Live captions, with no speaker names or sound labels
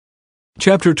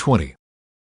Chapter 20.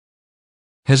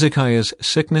 Hezekiah's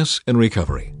sickness and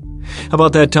recovery.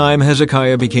 About that time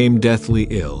Hezekiah became deathly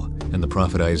ill, and the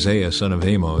prophet Isaiah, son of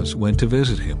Amoz, went to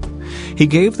visit him. He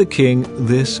gave the king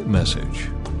this message.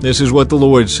 "This is what the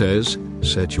Lord says,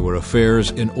 Set your affairs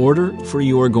in order, for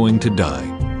you are going to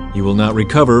die. You will not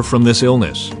recover from this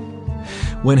illness."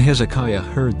 When Hezekiah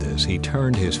heard this, he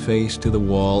turned his face to the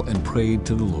wall and prayed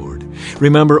to the Lord.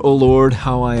 "Remember, O Lord,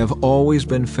 how I have always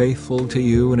been faithful to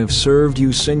you and have served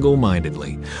you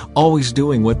single-mindedly, always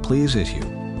doing what pleases you."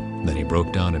 Then he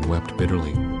broke down and wept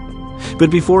bitterly. But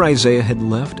before Isaiah had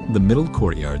left the middle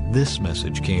courtyard, this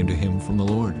message came to him from the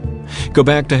Lord. "Go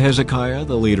back to Hezekiah,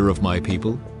 the leader of my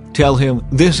people. Tell him,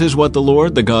 this is what the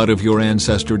Lord, the God of your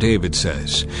ancestor David,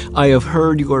 says. I have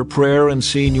heard your prayer and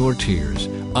seen your tears.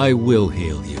 I will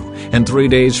heal you, and 3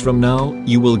 days from now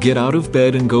you will get out of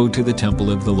bed and go to the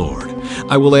temple of the Lord.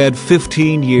 I will add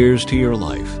 15 years to your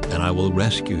life, and I will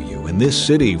rescue you in this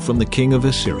city from the king of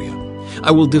Assyria.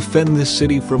 I will defend this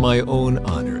city for my own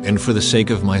honor and for the sake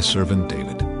of my servant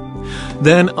David."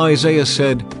 Then Isaiah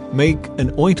said, "Make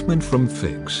an ointment from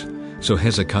figs." So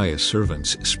Hezekiah's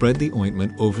servants spread the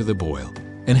ointment over the boil,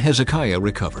 and Hezekiah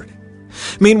recovered.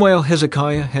 Meanwhile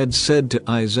Hezekiah had said to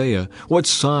Isaiah, "What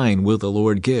sign will the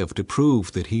Lord give to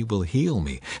prove that he will heal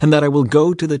me, and that I will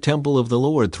go to the temple of the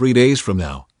Lord 3 days from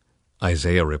now?"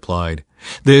 Isaiah replied,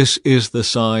 "This is the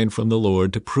sign from the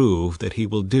Lord to prove that he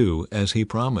will do as he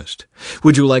promised.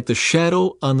 Would you like the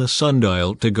shadow on the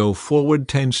sundial to go forward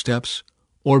 10 steps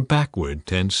or backward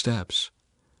 10 steps?"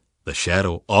 "The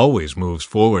shadow always moves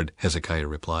forward," Hezekiah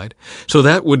replied, "so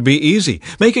that would be easy.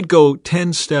 Make it go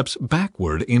 10 steps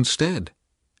backward instead."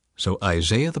 So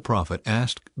Isaiah the prophet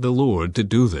asked the Lord to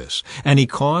do this, and he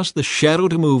caused the shadow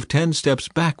to move 10 steps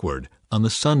backward on the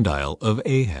sundial of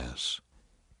Ahaz.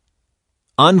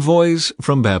 Envoys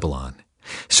from Babylon.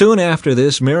 Soon after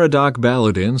this,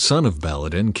 Merodach-Baladan, son of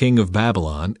Baladan, king of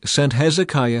Babylon, sent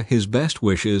Hezekiah his best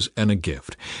wishes and a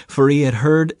gift, for he had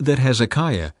heard that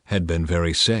Hezekiah had been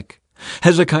very sick.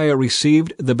 Hezekiah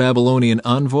received the Babylonian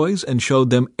envoys and showed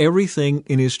them everything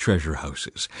in his treasure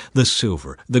houses, the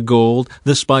silver, the gold,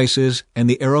 the spices, and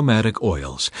the aromatic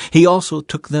oils. He also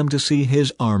took them to see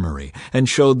his armory and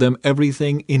showed them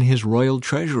everything in his royal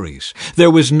treasuries. There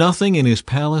was nothing in his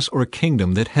palace or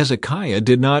kingdom that Hezekiah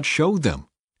did not show them.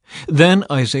 Then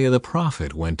Isaiah the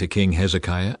prophet went to King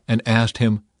Hezekiah and asked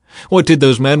him, "What did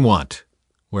those men want?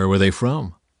 Where were they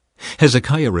from?"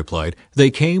 Hezekiah replied,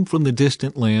 "They came from the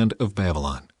distant land of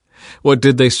Babylon." "What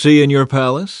did they see in your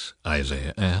palace?"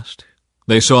 Isaiah asked.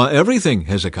 "They saw everything,"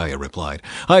 Hezekiah replied.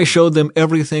 "I showed them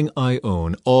everything I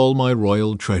own, all my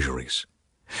royal treasuries."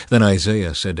 Then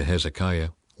Isaiah said to Hezekiah,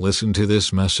 "Listen to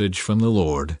this message from the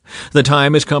Lord. The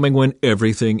time is coming when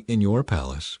everything in your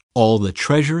palace, all the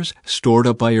treasures stored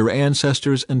up by your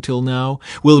ancestors until now,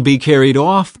 will be carried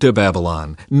off to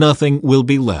Babylon. Nothing will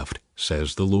be left,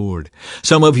 says the Lord.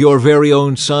 Some of your very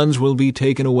own sons will be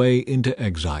taken away into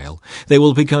exile. They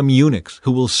will become eunuchs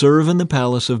who will serve in the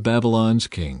palace of Babylon's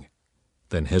king."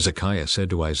 Then Hezekiah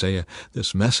said to Isaiah,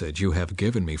 "This message you have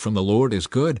given me from the Lord is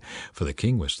good," for the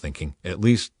king was thinking, "At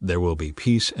least there will be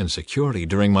peace and security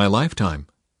during my lifetime."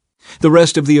 The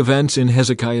rest of the events in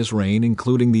Hezekiah's reign,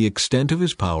 including the extent of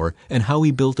his power and how he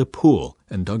built a pool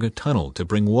and dug a tunnel to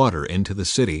bring water into the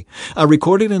city, are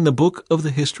recorded in the book of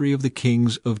the history of the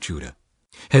kings of Judah.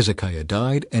 Hezekiah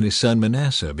died, and his son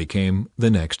Manasseh became the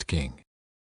next king.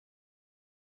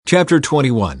 Chapter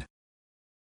 21.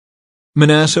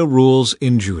 Manasseh rules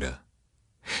in Judah.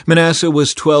 Manasseh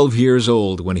was 12 years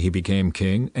old when he became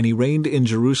king, and he reigned in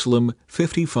Jerusalem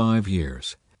 55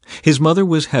 years. His mother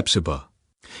was Hephzibah.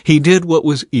 He did what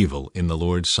was evil in the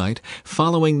Lord's sight,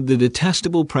 following the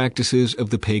detestable practices of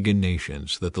the pagan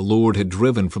nations that the Lord had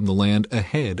driven from the land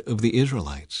ahead of the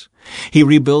Israelites. He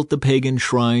rebuilt the pagan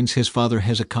shrines his father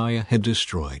Hezekiah had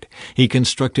destroyed. He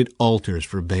constructed altars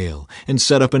for Baal and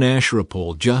set up an Asherah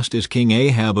pole, just as King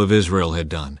Ahab of Israel had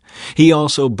done. He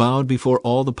also bowed before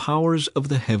all the powers of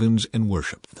the heavens and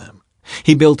worshipped them.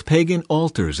 He built pagan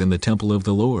altars in the temple of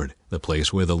the Lord, the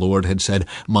place where the Lord had said,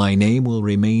 "My name will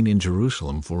remain in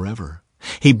Jerusalem forever."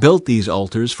 He built these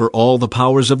altars for all the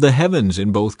powers of the heavens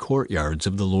in both courtyards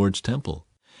of the Lord's temple.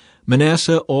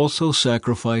 Manasseh also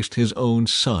sacrificed his own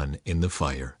son in the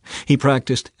fire. He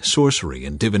practiced sorcery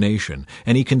and divination,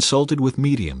 and he consulted with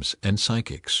mediums and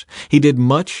psychics. He did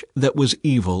much that was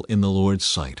evil in the Lord's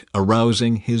sight,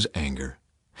 arousing his anger.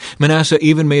 Manasseh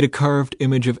even made a carved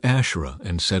image of Asherah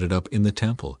and set it up in the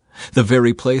temple, the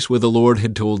very place where the Lord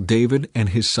had told David and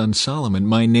his son Solomon,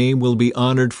 "My name will be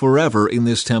honored forever in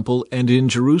this temple and in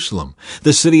Jerusalem,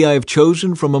 the city I have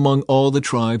chosen from among all the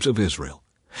tribes of Israel."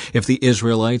 If the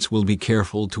Israelites will be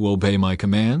careful to obey my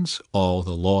commands, all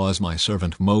the laws my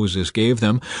servant Moses gave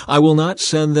them, I will not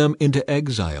send them into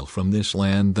exile from this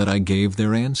land that I gave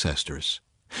their ancestors."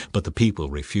 But the people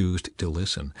refused to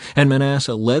listen, and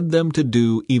Manasseh led them to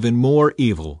do even more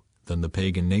evil than the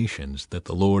pagan nations that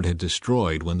the Lord had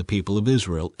destroyed when the people of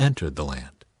Israel entered the land.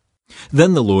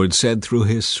 Then the Lord said through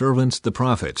his servants the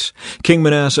prophets, "King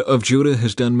Manasseh of Judah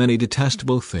has done many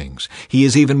detestable things. He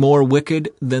is even more wicked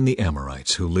than the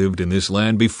Amorites who lived in this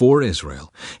land before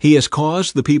Israel. He has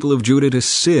caused the people of Judah to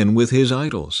sin with his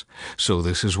idols. So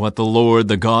this is what the Lord,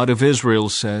 the God of Israel,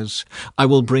 says: I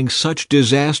will bring such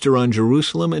disaster on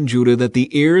Jerusalem and Judah that the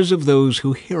ears of those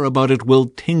who hear about it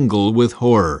will tingle with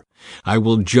horror. I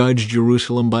will judge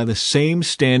Jerusalem by the same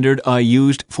standard I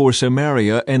used for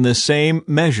Samaria and the same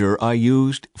measure I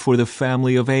used for the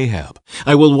family of Ahab.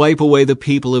 I will wipe away the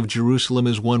people of Jerusalem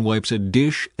as one wipes a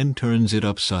dish and turns it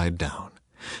upside down.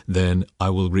 Then I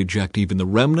will reject even the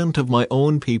remnant of my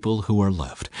own people who are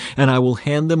left, and I will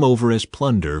hand them over as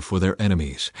plunder for their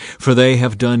enemies. For they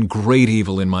have done great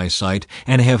evil in my sight,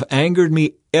 and have angered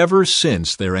me ever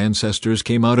since their ancestors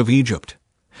came out of Egypt."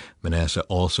 Manasseh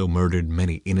also murdered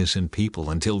many innocent people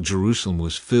until Jerusalem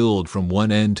was filled from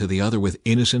one end to the other with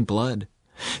innocent blood.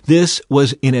 This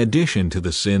was in addition to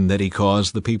the sin that he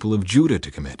caused the people of Judah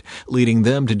to commit, leading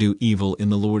them to do evil in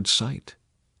the Lord's sight.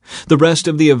 The rest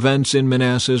of the events in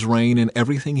Manasseh's reign and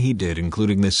everything he did,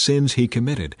 including the sins he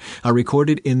committed, are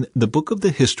recorded in the book of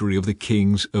the history of the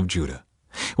kings of Judah.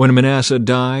 When Manasseh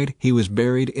died, he was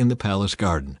buried in the palace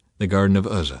garden, the garden of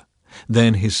Uzzah.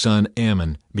 Then his son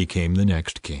Amon became the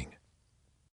next king.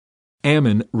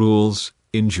 Amon rules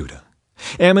in Judah.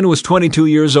 Amon was 22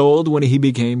 years old when he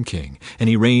became king, and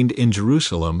he reigned in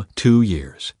Jerusalem 2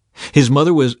 years. His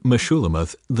mother was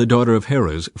Meshullemeth, the daughter of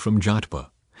Haruz from Jotbah.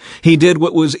 He did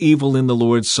what was evil in the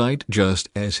Lord's sight, just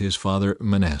as his father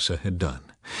Manasseh had done.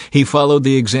 He followed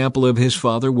the example of his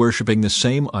father, worshiping the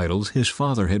same idols his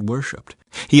father had worshipped.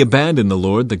 He abandoned the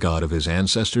Lord, the God of his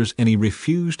ancestors, and he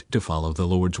refused to follow the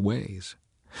Lord's ways.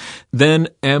 Then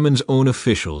Ammon's own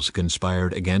officials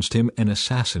conspired against him and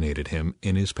assassinated him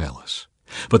in his palace.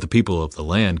 But the people of the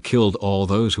land killed all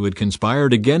those who had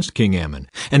conspired against King Ammon,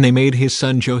 and they made his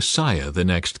son Josiah the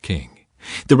next king.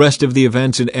 The rest of the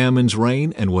events in Ammon's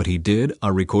reign and what he did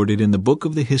are recorded in the book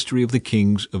of the history of the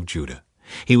kings of Judah.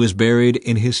 He was buried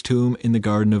in his tomb in the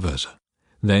garden of Uzzah.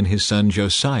 Then his son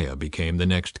Josiah became the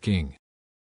next king.